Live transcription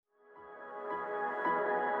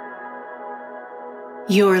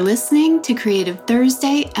You're listening to Creative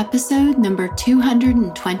Thursday, episode number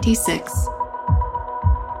 226.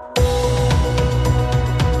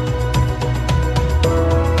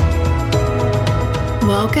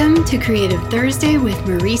 Welcome to Creative Thursday with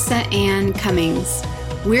Marisa Ann Cummings.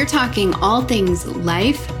 We're talking all things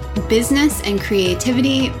life, business, and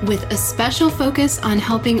creativity with a special focus on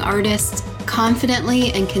helping artists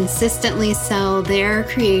confidently and consistently sell their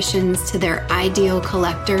creations to their ideal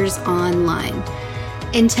collectors online.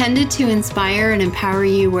 Intended to inspire and empower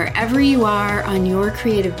you wherever you are on your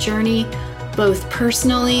creative journey, both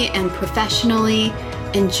personally and professionally.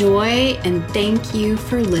 Enjoy and thank you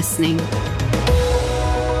for listening.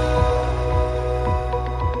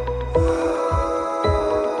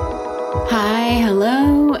 Hi,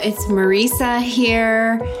 hello, it's Marisa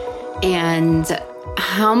here. And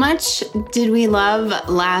how much did we love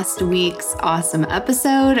last week's awesome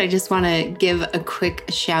episode? I just want to give a quick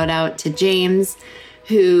shout out to James,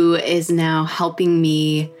 who is now helping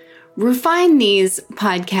me refine these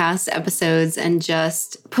podcast episodes and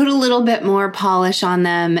just put a little bit more polish on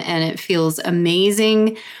them. And it feels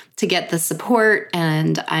amazing to get the support.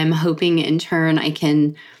 And I'm hoping in turn I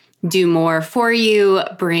can do more for you,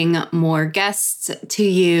 bring more guests to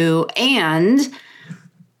you, and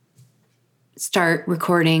start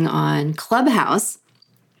recording on Clubhouse.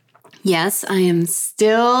 Yes, I am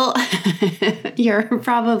still, you're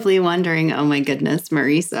probably wondering, oh my goodness,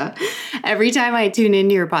 Marisa, every time I tune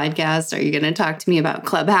into your podcast, are you going to talk to me about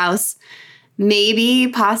Clubhouse? Maybe,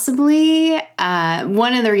 possibly.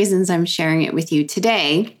 One of the reasons I'm sharing it with you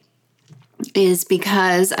today is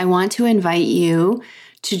because I want to invite you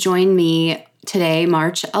to join me today,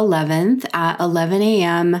 March 11th at 11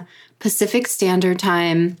 a.m. Pacific Standard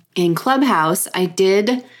Time in Clubhouse. I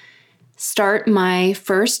did start my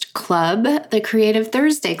first club. The Creative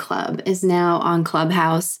Thursday Club is now on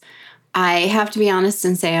Clubhouse. I have to be honest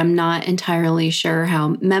and say I'm not entirely sure how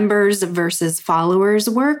members versus followers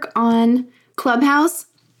work on Clubhouse.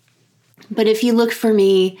 But if you look for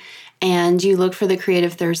me and you look for the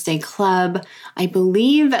Creative Thursday Club, I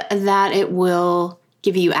believe that it will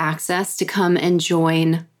give you access to come and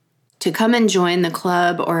join the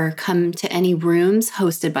club or come to any rooms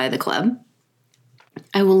hosted by the club.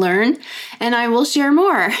 I will learn and I will share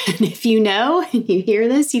more. And if you know and you hear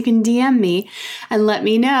this, you can DM me and let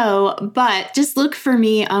me know. But just look for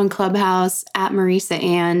me on Clubhouse at Marisa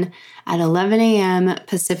Ann at 11 a.m.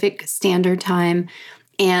 Pacific Standard Time.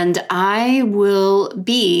 And I will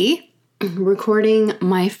be recording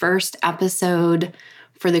my first episode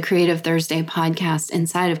for the Creative Thursday podcast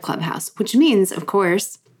inside of Clubhouse, which means, of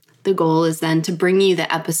course, the goal is then to bring you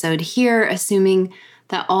the episode here, assuming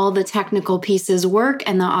that all the technical pieces work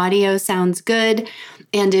and the audio sounds good.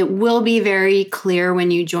 And it will be very clear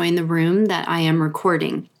when you join the room that I am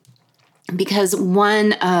recording. Because it's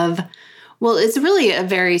really a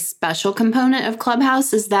very special component of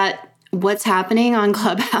Clubhouse is that what's happening on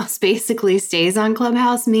Clubhouse basically stays on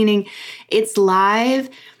Clubhouse, meaning it's live.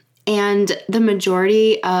 And the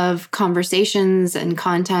majority of conversations and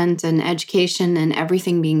content and education and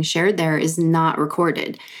everything being shared there is not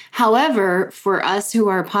recorded. However, for us who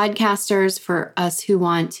are podcasters, for us who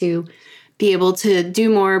want to be able to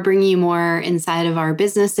do more, bring you more inside of our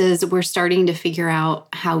businesses, we're starting to figure out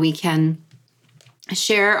how we can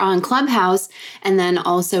share on Clubhouse and then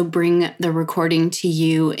also bring the recording to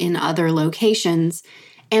you in other locations.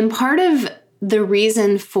 And part of the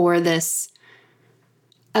reason for this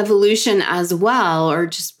evolution as well, or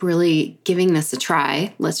just really giving this a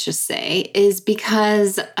try, let's just say, is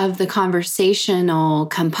because of the conversational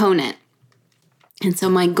component. And so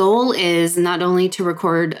my goal is not only to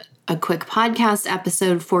record a quick podcast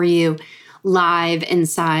episode for you live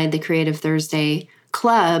inside the Creative Thursday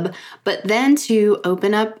Club, but then to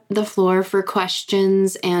open up the floor for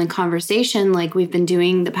questions and conversation like we've been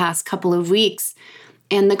doing the past couple of weeks.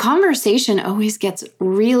 And the conversation always gets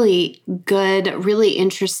really good, really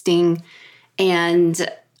interesting. And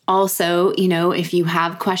also, if you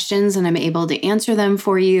have questions and I'm able to answer them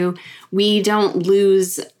for you, we don't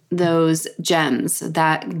lose those gems,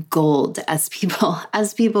 that gold, as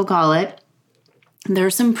people call it. There are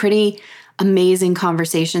some pretty amazing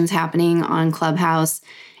conversations happening on Clubhouse.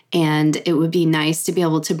 And it would be nice to be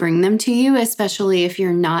able to bring them to you, especially if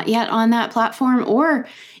you're not yet on that platform, or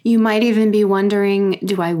you might even be wondering,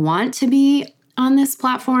 do I want to be on this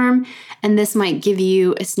platform? And this might give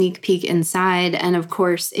you a sneak peek inside. And of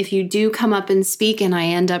course, if you do come up and speak and I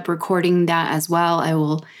end up recording that as well, I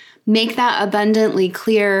will make that abundantly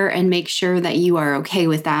clear and make sure that you are okay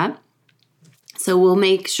with that. So we'll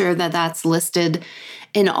make sure that that's listed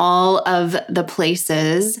in all of the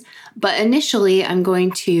places. But initially, I'm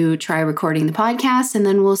going to try recording the podcast, and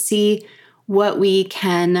then we'll see what we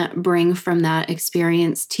can bring from that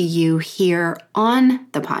experience to you here on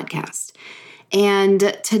the podcast.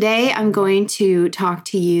 And today I'm going to talk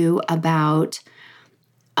to you about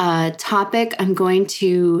a topic I'm going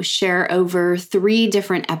to share over 3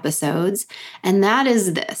 different episodes, and that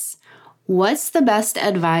is this. What's the best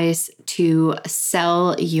advice to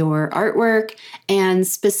sell your artwork, and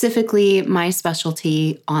specifically my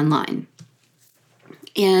specialty online?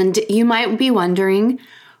 And you might be wondering,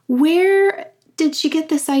 where did she get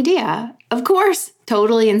this idea? Of course,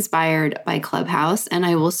 totally inspired by Clubhouse, and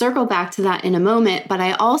I will circle back to that in a moment, but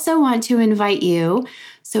I also want to invite you.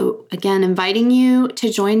 So again, inviting you to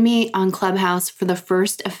join me on Clubhouse for the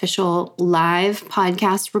first official live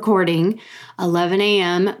podcast recording, 11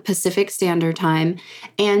 a.m. Pacific Standard Time.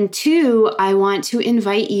 And 2, I want to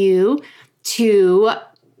invite you to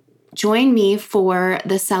join me for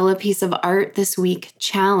the Sell a Piece of Art This Week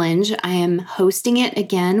challenge. I am hosting it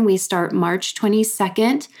again. We start March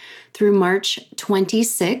 22nd through March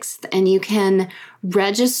 26th, and you can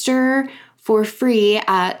register for free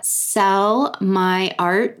at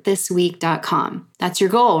sellmyartthisweek.com. That's your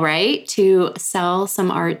goal, right? To sell some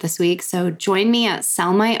art this week. So join me at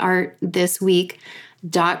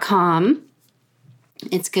sellmyartthisweek.com.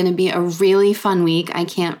 It's going to be a really fun week. I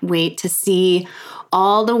can't wait to see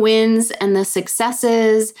all the wins and the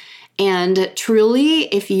successes. And truly,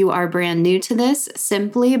 if you are brand new to this,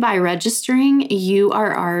 simply by registering, you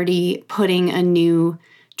are already putting a new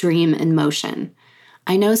dream in motion.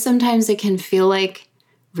 I know sometimes it can feel like,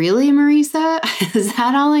 really, Marisa? Is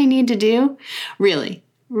that all I need to do? Really?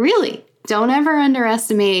 Don't ever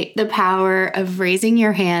underestimate the power of raising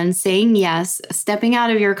your hand, saying yes, stepping out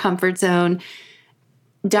of your comfort zone,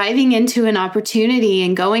 diving into an opportunity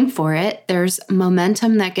and going for it. There's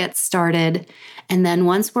momentum that gets started. And then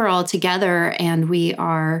once we're all together and we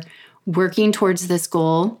are working towards this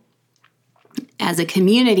goal as a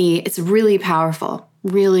community, it's really powerful,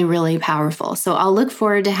 really, really powerful. So I'll look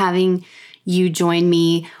forward to having you join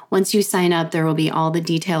me. Once you sign up, there will be all the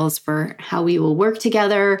details for how we will work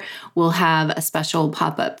together. We'll have a special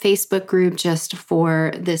pop-up Facebook group just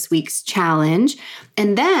for this week's challenge.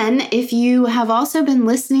 And then if you have also been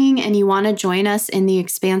listening and you want to join us in the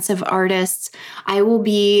Expansive Artists, I will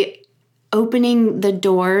be opening the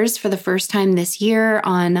doors for the first time this year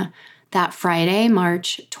on that Friday,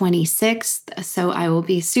 March 26th. So I will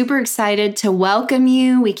be super excited to welcome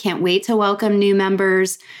you. We can't wait to welcome new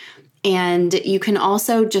members. And you can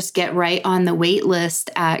also just get right on the wait list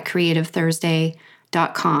at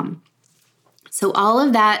creativethursday.com. So all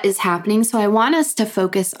of that is happening. So I want us to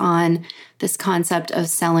focus on this concept of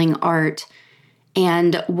selling art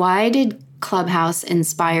and why did Clubhouse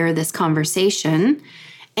inspire this conversation?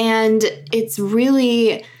 And it's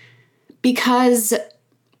really because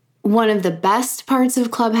one of the best parts of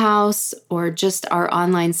Clubhouse, or just our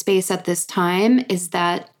online space at this time, is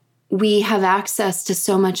that we have access to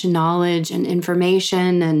so much knowledge and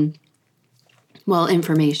information, and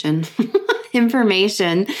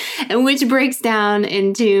information, and which breaks down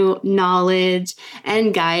into knowledge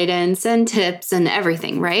and guidance and tips and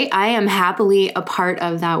everything, right? I am happily a part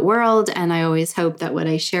of that world, and I always hope that what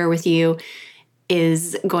I share with you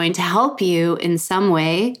is going to help you in some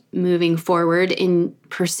way moving forward in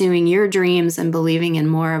pursuing your dreams and believing in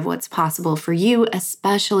more of what's possible for you,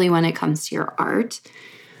 especially when it comes to your art.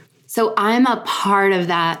 So I'm a part of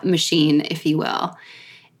that machine, if you will.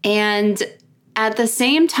 And at the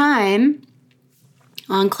same time,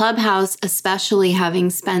 on Clubhouse, especially having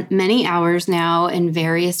spent many hours now in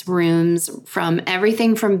various rooms, from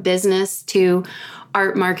everything from business to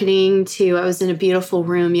art marketing to, I was in a beautiful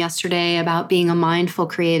room yesterday about being a mindful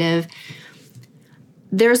creative.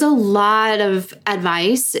 There's a lot of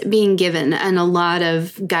advice being given and a lot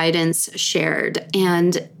of guidance shared.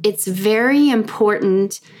 And it's very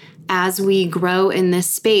important as we grow in this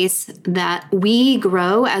space that we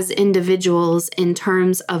grow as individuals in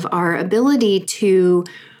terms of our ability to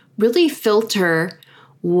really filter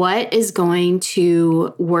what is going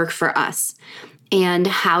to work for us. And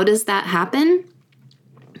how does that happen?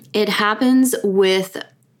 It happens with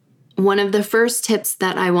one of the first tips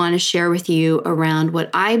that I want to share with you around what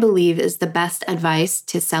I believe is the best advice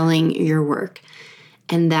to selling your work.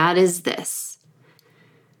 And that is this.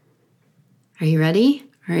 Are you ready?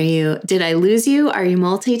 Did I lose you? Are you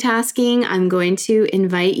multitasking? I'm going to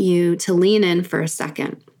invite you to lean in for a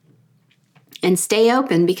second and stay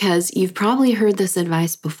open, because you've probably heard this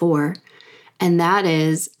advice before. And that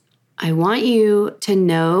is, I want you to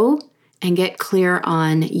know and get clear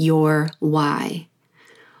on your why.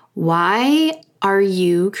 Why are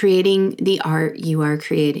you creating the art you are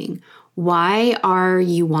creating? Why are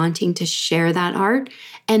you wanting to share that art?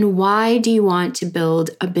 And why do you want to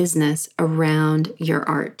build a business around your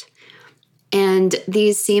art? And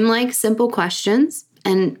these seem like simple questions,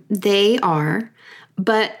 and they are,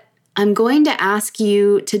 but I'm going to ask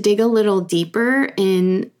you to dig a little deeper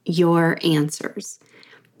in your answers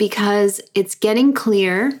because it's getting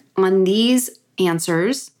clear on these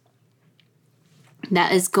answers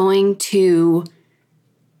that is going to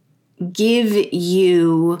give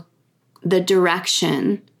you the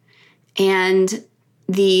direction and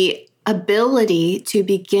the ability to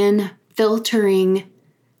begin filtering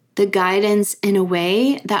the guidance in a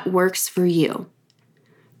way that works for you.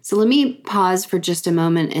 So let me pause for just a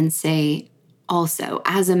moment and say also,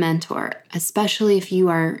 as a mentor, especially if you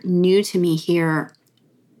are new to me here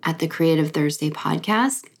at the Creative Thursday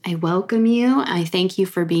podcast, I welcome you. I thank you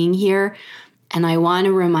for being here. And I want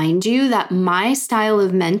to remind you that my style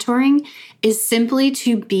of mentoring is simply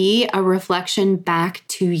to be a reflection back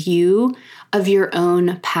to you of your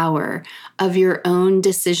own power, of your own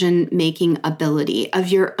decision-making ability, of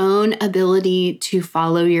your own ability to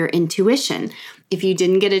follow your intuition. If you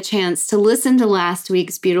didn't get a chance to listen to last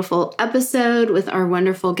week's beautiful episode with our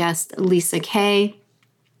wonderful guest, Lisa Kay,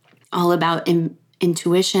 all about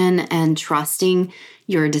intuition and trusting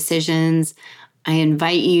your decisions, I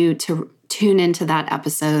invite you to tune into that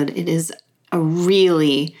episode. It is a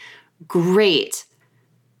really great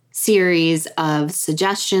series of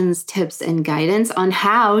suggestions, tips, and guidance on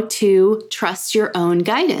how to trust your own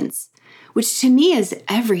guidance, which to me is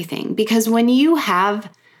everything. Because when you have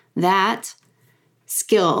that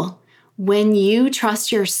skill, when you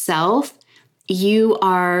trust yourself, you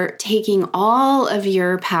are taking all of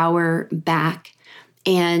your power back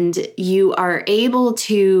and you are able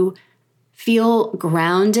to feel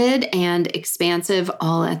grounded and expansive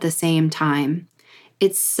all at the same time.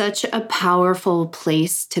 It's such a powerful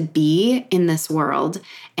place to be in this world.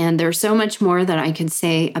 And there's so much more that I could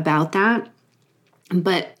say about that.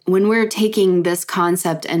 But when we're taking this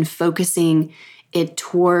concept and focusing it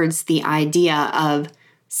towards the idea of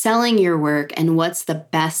selling your work and what's the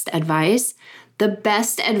best advice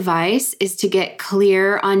is to get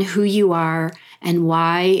clear on who you are and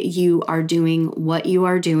why you are doing what you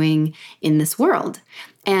are doing in this world.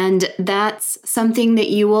 And that's something that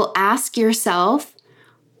you will ask yourself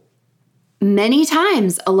many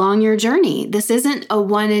times along your journey. This isn't a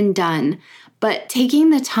one and done, but taking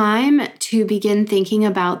the time to begin thinking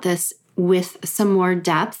about this with some more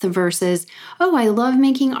depth versus, oh, I love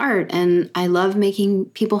making art and I love making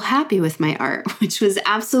people happy with my art, which was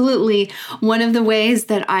absolutely one of the ways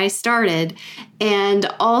that I started. And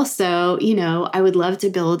also, I would love to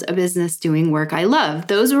build a business doing work I love.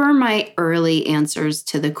 Those were my early answers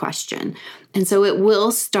to the question. And so it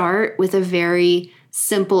will start with a very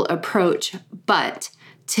simple approach, but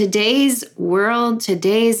today's world,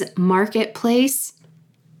 today's marketplace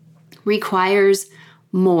requires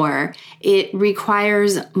more. It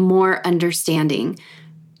requires more understanding.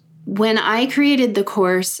 When I created the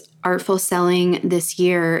course Artful Selling this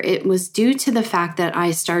year, it was due to the fact that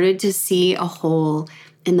I started to see a hole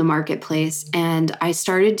in the marketplace, and I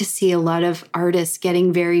started to see a lot of artists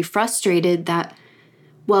getting very frustrated that,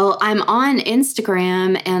 well, I'm on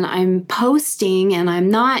Instagram and I'm posting and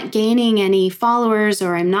I'm not gaining any followers,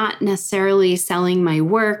 or I'm not necessarily selling my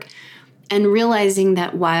work. And realizing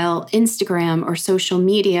that while Instagram or social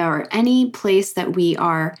media or any place that we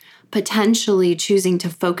are potentially choosing to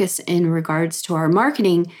focus in regards to our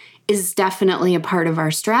marketing is definitely a part of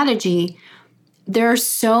our strategy, there's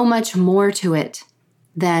so much more to it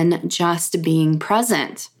than just being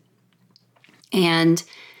present. And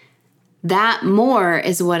that more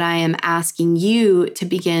is what I am asking you to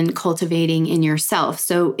begin cultivating in yourself.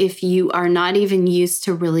 So if you are not even used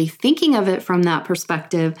to really thinking of it from that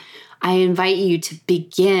perspective, I invite you to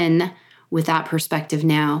begin with that perspective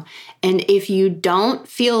now. And if you don't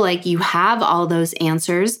feel like you have all those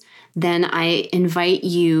answers, then I invite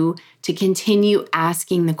you to continue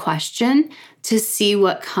asking the question to see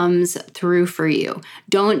what comes through for you.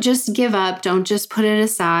 Don't just give up. Don't just put it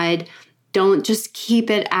aside. Don't just keep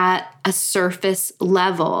it at a surface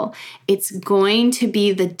level. It's going to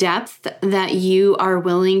be the depth that you are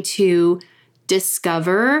willing to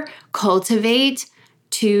discover, cultivate,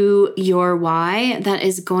 to your why that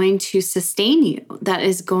is going to sustain you, that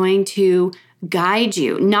is going to guide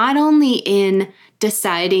you, not only in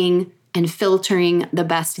deciding and filtering the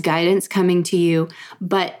best guidance coming to you,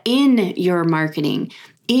 but in your marketing,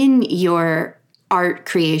 in your art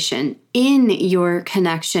creation, in your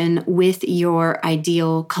connection with your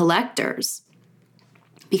ideal collectors.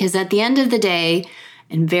 Because at the end of the day,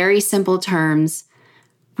 In very simple terms,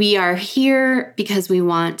 we are here because we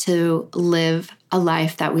want to live a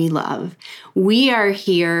life that we love. We are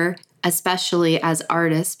here, especially as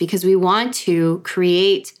artists, because we want to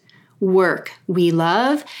create work we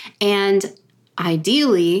love and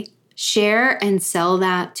ideally share and sell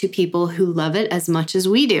that to people who love it as much as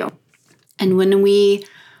we do. And when we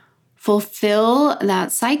fulfill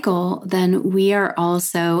that cycle, then we are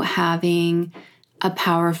also having a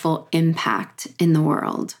powerful impact in the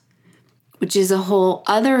world, which is a whole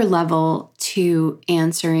other level to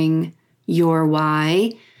answering your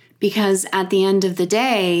why, because at the end of the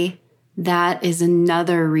day, that is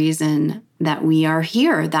another reason that we are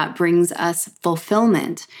here. That brings us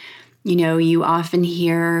fulfillment. You often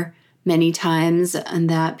hear many times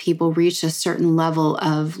that people reach a certain level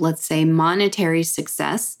of, let's say, monetary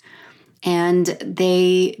success, and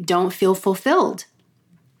they don't feel fulfilled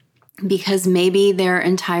because maybe their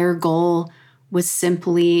entire goal was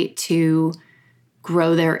simply to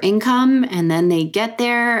grow their income, and then they get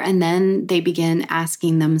there and then they begin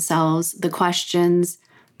asking themselves the questions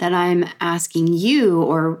that I'm asking you,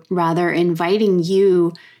 or rather inviting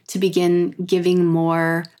you to begin giving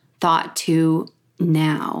more thought to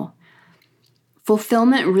now.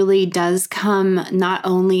 Fulfillment really does come not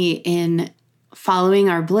only in following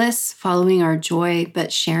our bliss, following our joy,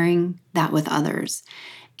 but sharing that with others.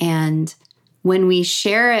 And when we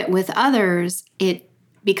share it with others, it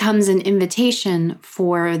becomes an invitation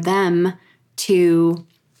for them to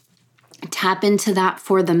tap into that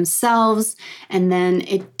for themselves. And then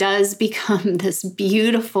it does become this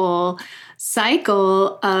beautiful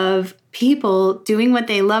cycle of people doing what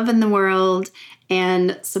they love in the world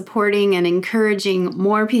and supporting and encouraging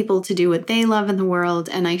more people to do what they love in the world.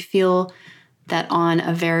 And I feel that on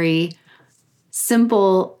a very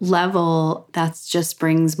simple level, that just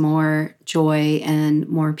brings more joy and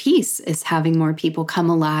more peace, is having more people come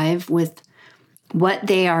alive with what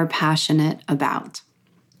they are passionate about.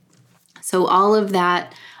 So all of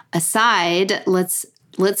that aside, let's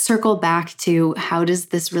circle back to how does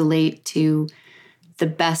this relate to the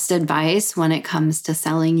best advice when it comes to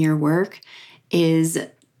selling your work is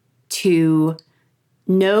to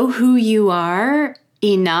know who you are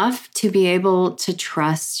enough to be able to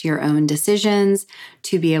trust your own decisions,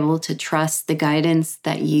 to be able to trust the guidance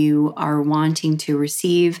that you are wanting to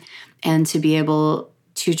receive, and to be able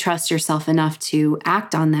to trust yourself enough to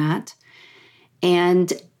act on that,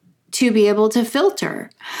 and to be able to filter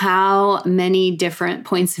how many different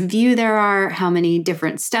points of view there are, how many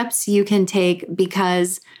different steps you can take,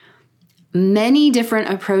 because many different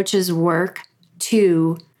approaches work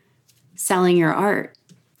to selling your art.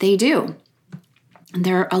 They do.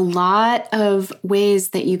 There are a lot of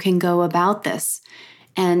ways that you can go about this.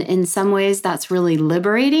 And in some ways, that's really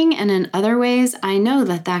liberating. And in other ways, I know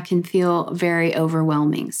that can feel very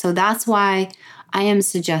overwhelming. So that's why I am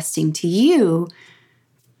suggesting to you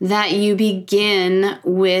that you begin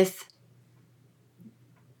with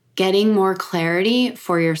getting more clarity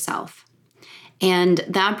for yourself. And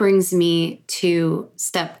that brings me to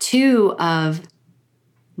step 2 of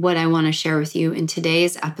what I want to share with you in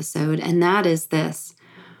today's episode, and that is this.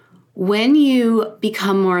 When you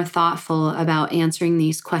become more thoughtful about answering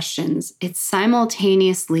these questions, it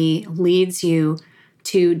simultaneously leads you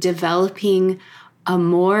to developing a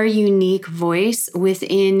more unique voice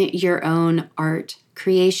within your own art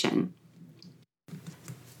creation.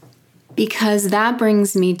 Because that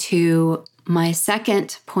brings me to my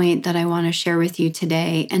second point that I want to share with you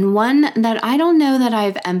today, and one that I don't know that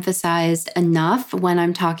I've emphasized enough when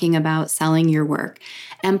I'm talking about selling your work.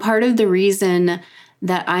 And part of the reason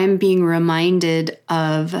that I'm being reminded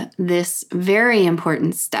of this very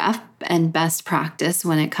important step and best practice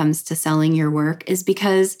when it comes to selling your work is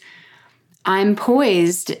because I'm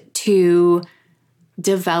poised to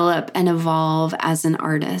develop and evolve as an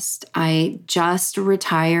artist. I just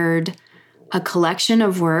retired a collection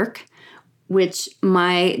of work, which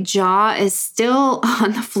my jaw is still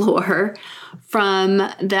on the floor from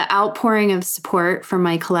the outpouring of support from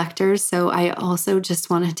my collectors. So I also just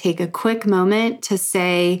want to take a quick moment to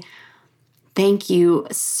say thank you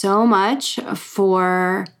so much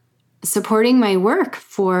for supporting my work,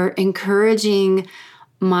 for encouraging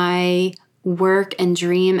my work and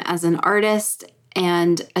dream as an artist,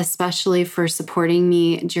 and especially for supporting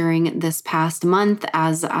me during this past month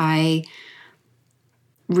as I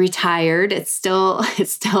retired. It's still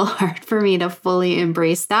hard for me to fully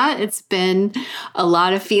embrace that. It's been a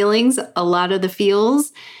lot of feelings, a lot of the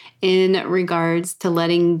feels in regards to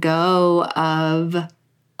letting go of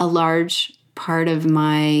a large part of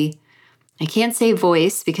my, I can't say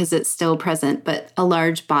voice because it's still present, but a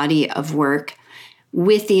large body of work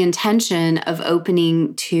with the intention of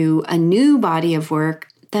opening to a new body of work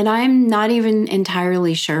that I'm not even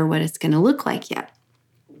entirely sure what it's going to look like yet.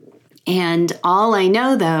 And all I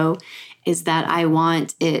know, though, is that I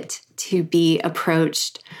want it to be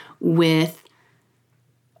approached with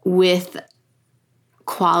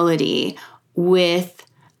quality, with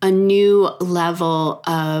a new level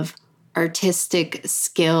of artistic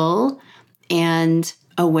skill and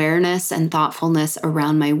awareness and thoughtfulness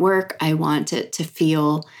around my work. I want it to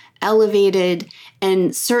feel elevated.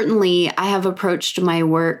 And certainly I have approached my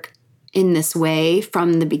work in this way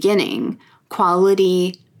from the beginning.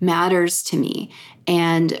 Quality matters to me,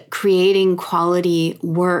 and creating quality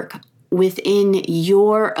work within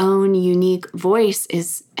your own unique voice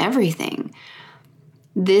is everything.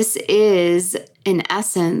 This is, in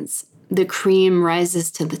essence, the cream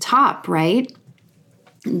rises to the top, right?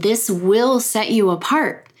 This will set you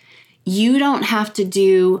apart. You don't have to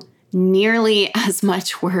do nearly as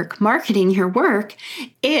much work marketing your work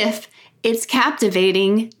if it's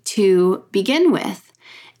captivating to begin with.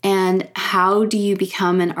 And how do you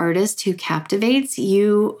become an artist who captivates?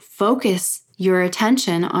 You focus your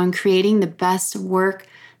attention on creating the best work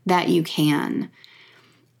that you can.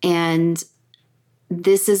 And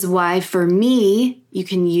this is why, for me, you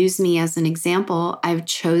can use me as an example. I've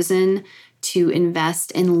chosen to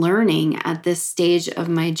invest in learning at this stage of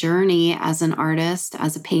my journey as an artist,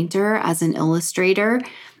 as a painter, as an illustrator.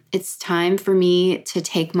 It's time for me to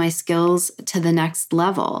take my skills to the next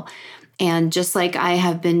level. And just like I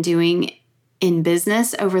have been doing in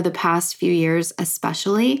business over the past few years,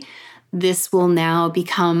 especially, this will now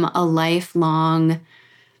become a lifelong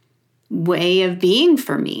way of being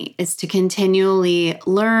for me, is to continually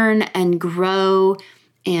learn and grow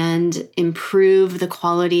and improve the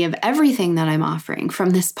quality of everything that I'm offering,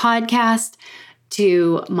 from this podcast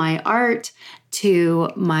to my art,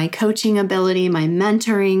 to my coaching ability, my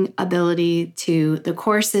mentoring ability, to the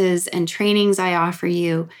courses and trainings I offer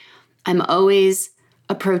you. I'm always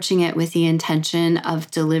approaching it with the intention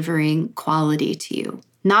of delivering quality to you.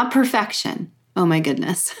 Not perfection. Oh my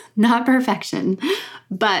goodness. Not perfection,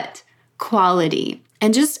 but quality.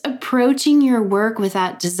 And just approaching your work with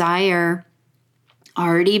that desire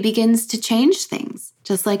already begins to change things.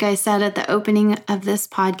 Just like I said at the opening of this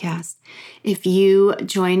podcast, if you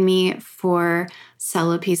join me for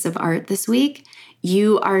Sell a Piece of Art this week,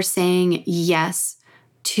 you are saying yes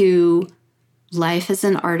to life as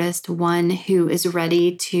an artist, one who is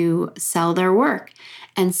ready to sell their work.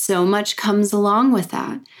 And so much comes along with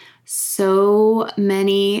that. So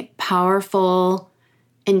many powerful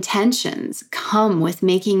intentions come with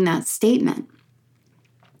making that statement,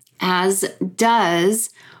 as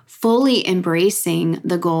does fully embracing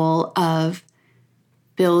the goal of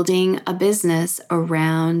building a business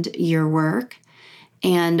around your work.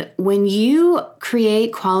 And when you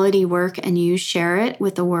create quality work and you share it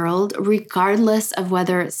with the world, regardless of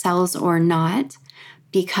whether it sells or not,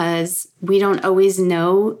 because we don't always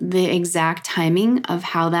know the exact timing of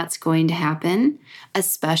how that's going to happen,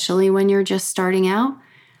 especially when you're just starting out,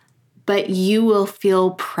 but you will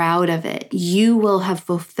feel proud of it. You will have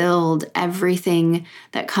fulfilled everything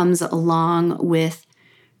that comes along with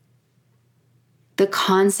the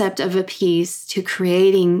concept of a piece, to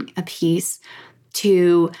creating a piece,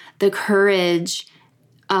 to the courage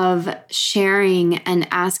of sharing and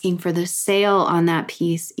asking for the sale on that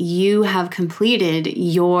piece. You have completed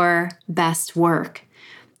your best work.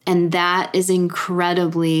 And that is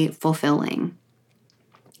incredibly fulfilling.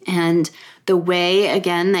 And the way,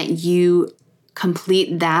 again, that you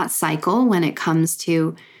complete that cycle when it comes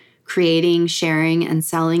to creating, sharing, and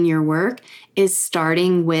selling your work is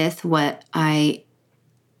starting with what I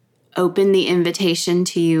opened the invitation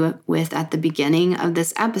to you with at the beginning of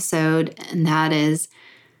this episode, and that is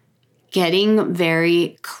getting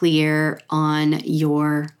very clear on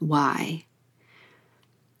your why.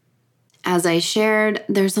 As I shared,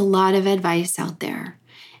 there's a lot of advice out there.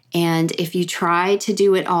 And if you try to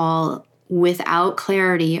do it all without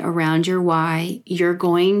clarity around your why, you're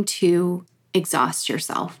going to exhaust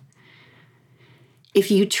yourself. If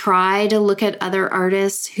you try to look at other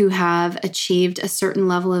artists who have achieved a certain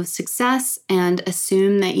level of success and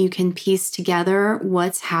assume that you can piece together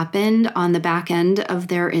what's happened on the back end of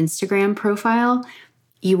their Instagram profile,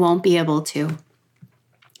 you won't be able to.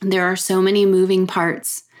 There are so many moving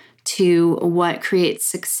parts to what creates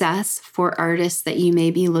success for artists that you may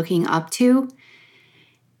be looking up to.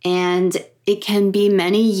 And it can be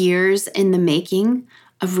many years in the making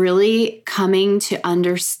of really coming to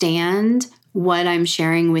understand what I'm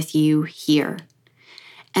sharing with you here.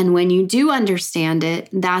 And when you do understand it,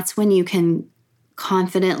 that's when you can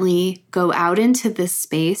confidently go out into this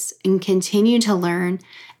space and continue to learn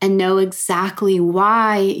and know exactly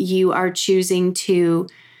why you are choosing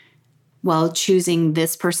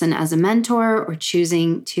this person as a mentor or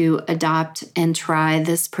choosing to adopt and try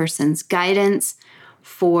this person's guidance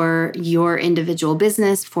for your individual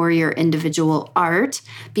business, for your individual art,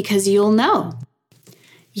 because you'll know.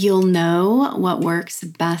 You'll know what works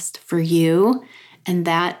best for you, and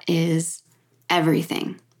that is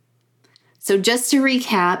everything. So just to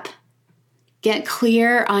recap, get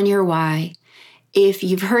clear on your why. If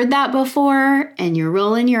you've heard that before and you're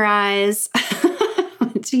rolling your eyes,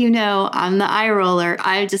 you know I'm the eye roller.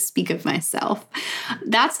 I just speak of myself.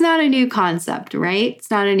 That's not a new concept, right? It's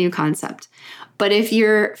not a new concept. But if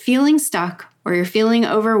you're feeling stuck or you're feeling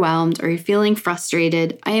overwhelmed or you're feeling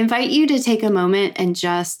frustrated, I invite you to take a moment and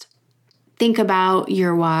just think about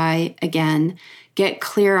your why again. Get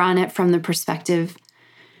clear on it from the perspective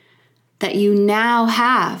that you now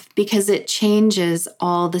have, because it changes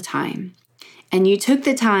all the time. And you took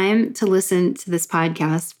the time to listen to this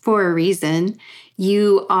podcast for a reason.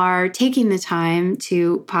 You are taking the time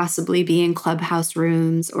to possibly be in Clubhouse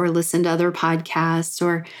rooms or listen to other podcasts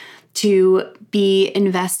or to be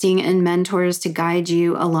investing in mentors to guide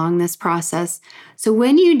you along this process. So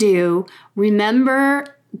when you do, remember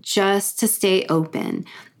just to stay open,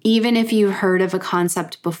 even if you've heard of a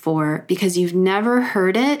concept before, because you've never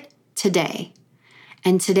heard it today.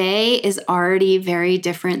 And today is already very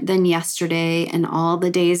different than yesterday and all the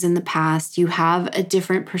days in the past. You have a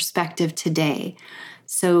different perspective today.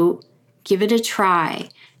 So give it a try.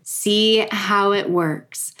 See how it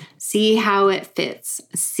works. See how it fits.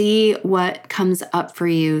 See what comes up for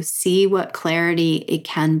you. See what clarity it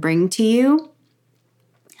can bring to you.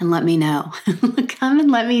 And let me know. Come and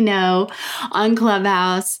let me know on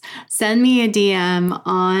Clubhouse. Send me a DM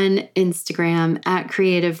on Instagram at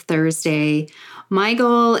Creative Thursday. My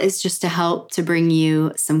goal is just to help to bring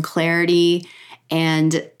you some clarity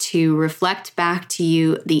and to reflect back to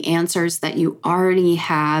you the answers that you already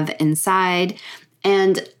have inside.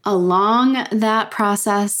 And along that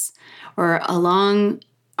process or along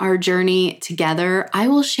our journey together, I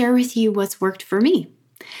will share with you what's worked for me.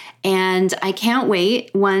 And I can't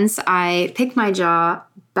wait once I pick my jaw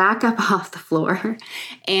back up off the floor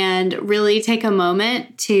and really take a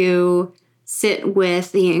moment to sit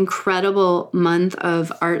with the incredible month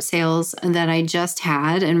of art sales that I just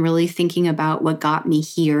had and really thinking about what got me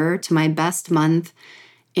here to my best month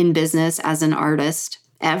in business as an artist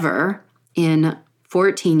ever in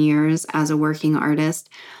 14 years as a working artist.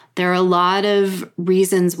 There are a lot of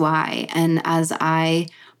reasons why. And as I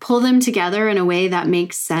pull them together in a way that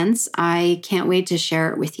makes sense, I can't wait to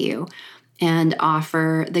share it with you and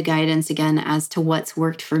offer the guidance again as to what's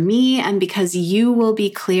worked for me. And because you will be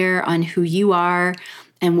clear on who you are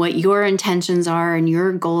and what your intentions are and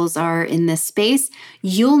your goals are in this space,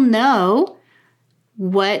 you'll know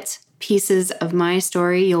what pieces of my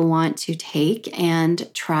story you'll want to take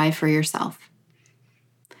and try for yourself.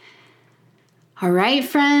 All right,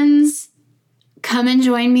 friends. Come and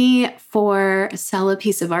join me for Sell a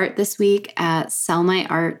Piece of Art this week at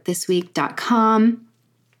sellmyartthisweek.com.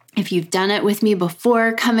 If you've done it with me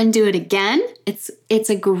before, come and do it again. It's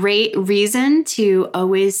a great reason to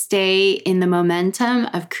always stay in the momentum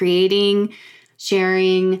of creating,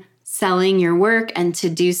 sharing, selling your work, and to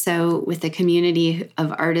do so with a community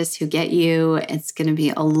of artists who get you. It's going to be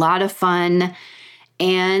a lot of fun.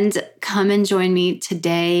 And come and join me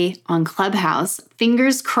today on Clubhouse.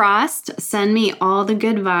 Fingers crossed, send me all the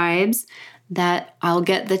good vibes that I'll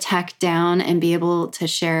get the tech down and be able to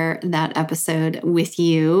share that episode with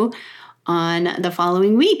you on the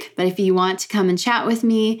following week. But if you want to come and chat with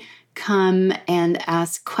me, come and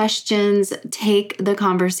ask questions, take the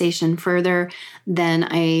conversation further, then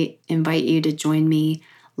I invite you to join me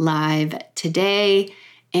live today.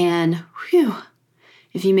 And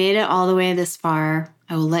if you made it all the way this far,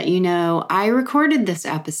 I will let you know I recorded this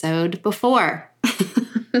episode before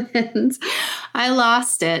and I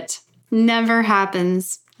lost it. Never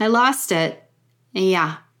happens. I lost it.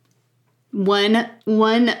 Yeah. One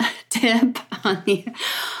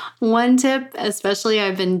tip, especially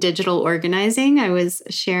I've been digital organizing. I was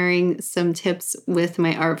sharing some tips with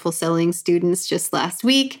my Artful Selling students just last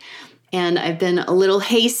week, and I've been a little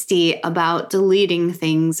hasty about deleting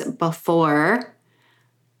things before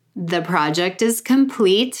the project is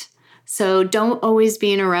complete. So don't always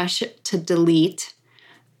be in a rush to delete,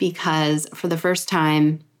 because for the first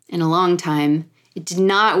time in a long time, It did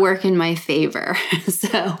not work in my favor.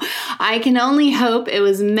 So I can only hope it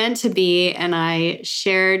was meant to be, and I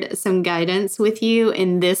shared some guidance with you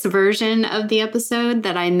in this version of the episode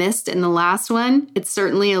that I missed in the last one. It's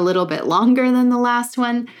certainly a little bit longer than the last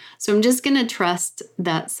one. So I'm just going to trust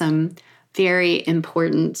that some very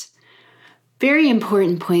important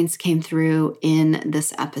points came through in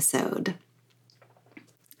this episode.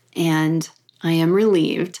 And I am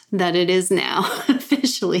relieved that it is now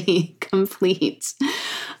officially complete.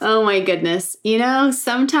 Oh my goodness.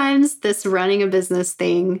 Sometimes this running a business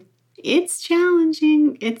thing, it's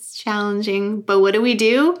challenging. But what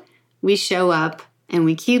do? We show up and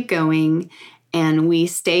we keep going and we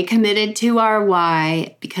stay committed to our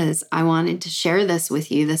why, because I wanted to share this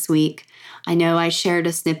with you this week. I know I shared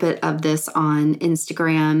a snippet of this on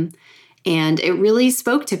Instagram, and it really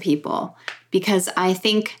spoke to people because I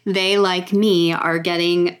think they, like me, are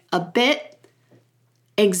getting a bit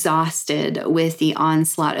exhausted with the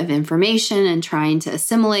onslaught of information and trying to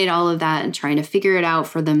assimilate all of that and trying to figure it out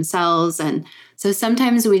for themselves. And so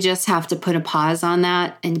sometimes we just have to put a pause on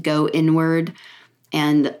that and go inward.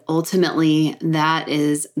 And ultimately, that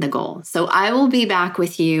is the goal. So I will be back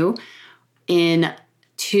with you in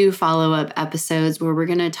 2 follow-up episodes where we're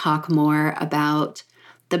going to talk more about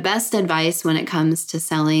the best advice when it comes to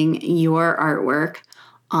selling your artwork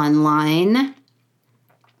online,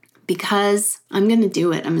 because I'm going to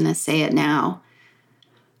do it. I'm going to say it now.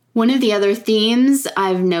 One of the other themes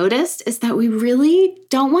I've noticed is that we really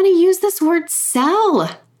don't want to use this word sell.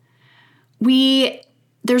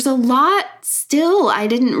 There's a lot still I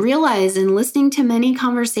didn't realize in listening to many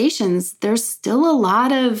conversations. There's still a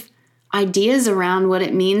lot of ideas around what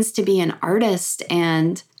it means to be an artist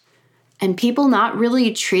and people not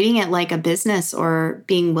really treating it like a business or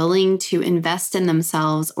being willing to invest in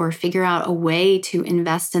themselves or figure out a way to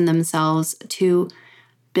invest in themselves to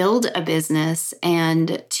build a business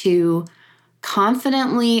and to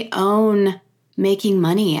confidently own making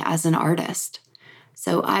money as an artist.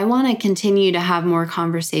 So I want to continue to have more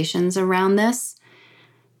conversations around this,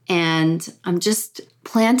 and I'm just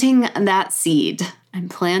planting that seed.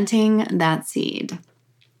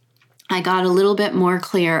 I got a little bit more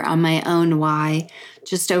clear on my own why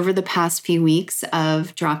just over the past few weeks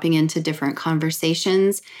of dropping into different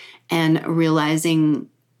conversations and realizing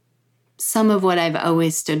some of what I've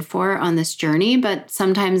always stood for on this journey, but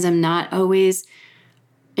sometimes I'm not always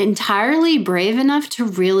entirely brave enough to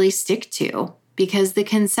really stick to, because the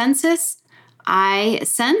consensus I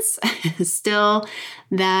sense is still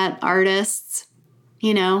that artists,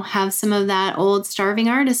 have some of that old starving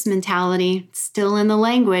artist mentality still in the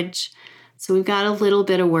language. So we've got a little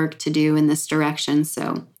bit of work to do in this direction.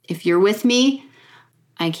 So if you're with me,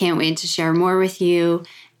 I can't wait to share more with you.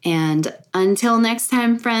 And until next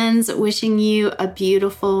time, friends, wishing you a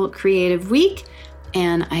beautiful creative week.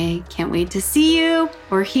 And I can't wait to see you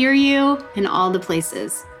or hear you in all the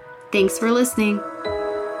places. Thanks for listening.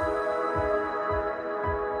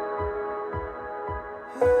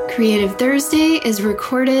 Creative Thursday is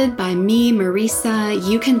recorded by me, Marisa.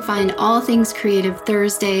 You can find all things Creative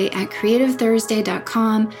Thursday at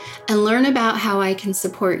creativethursday.com and learn about how I can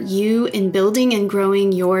support you in building and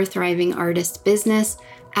growing your thriving artist business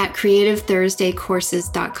at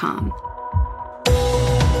creativethursdaycourses.com.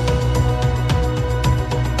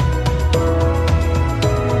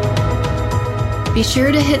 Be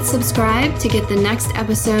sure to hit subscribe to get the next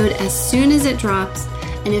episode as soon as it drops.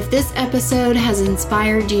 And if this episode has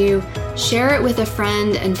inspired you, share it with a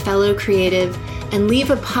friend and fellow creative, and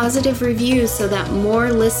leave a positive review so that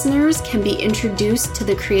more listeners can be introduced to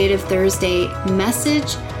the Creative Thursday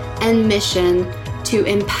message and mission to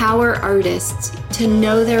empower artists to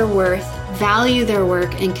know their worth, value their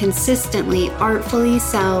work, and consistently, artfully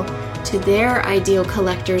sell to their ideal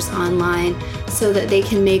collectors online so that they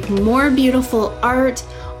can make more beautiful art,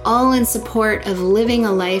 all in support of living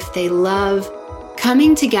a life they love.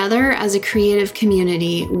 Coming together as a creative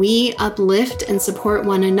community, we uplift and support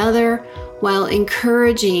one another while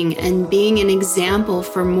encouraging and being an example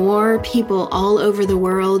for more people all over the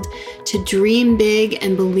world to dream big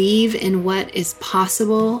and believe in what is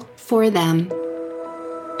possible for them.